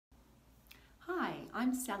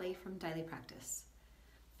I'm Sally from Daily Practice.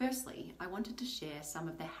 Firstly, I wanted to share some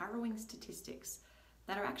of the harrowing statistics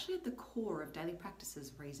that are actually at the core of Daily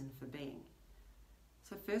Practice's reason for being.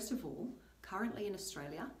 So first of all, currently in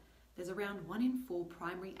Australia, there's around 1 in 4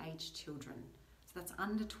 primary age children, so that's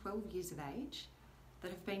under 12 years of age, that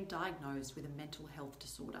have been diagnosed with a mental health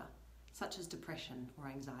disorder, such as depression or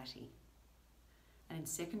anxiety. And in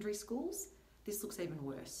secondary schools, this looks even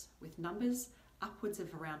worse, with numbers upwards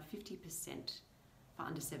of around 50% for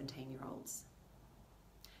under 17-year-olds.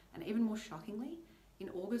 And even more shockingly, in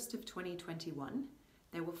August of 2021,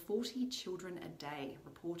 there were 40 children a day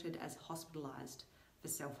reported as hospitalised for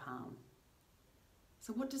self-harm.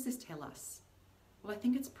 So what does this tell us? Well, I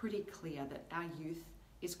think it's pretty clear that our youth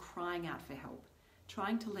is crying out for help,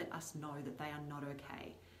 trying to let us know that they are not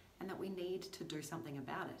okay and that we need to do something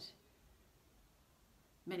about it.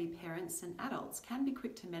 Many parents and adults can be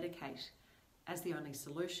quick to medicate as the only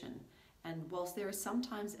solution, and whilst there is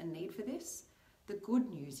sometimes a need for this, the good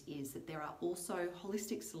news is that there are also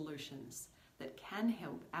holistic solutions that can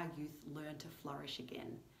help our youth learn to flourish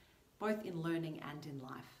again, both in learning and in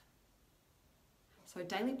life. So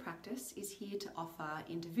Daily Practice is here to offer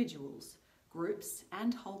individuals, groups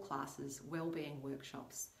and whole classes wellbeing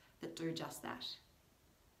workshops that do just that.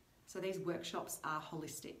 So these workshops are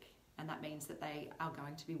holistic, and that means that they are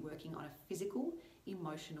going to be working on a physical,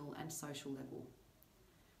 emotional and social level.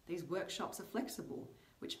 These workshops are flexible,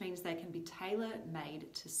 which means they can be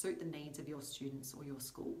tailor-made to suit the needs of your students or your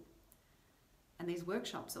school. And these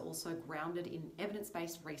workshops are also grounded in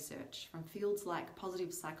evidence-based research from fields like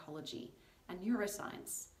positive psychology and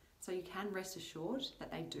neuroscience, so you can rest assured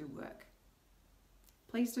that they do work.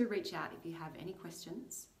 Please do reach out if you have any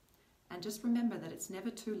questions, and just remember that it's never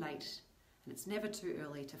too late and it's never too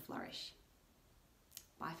early to flourish.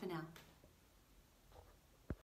 Bye for now.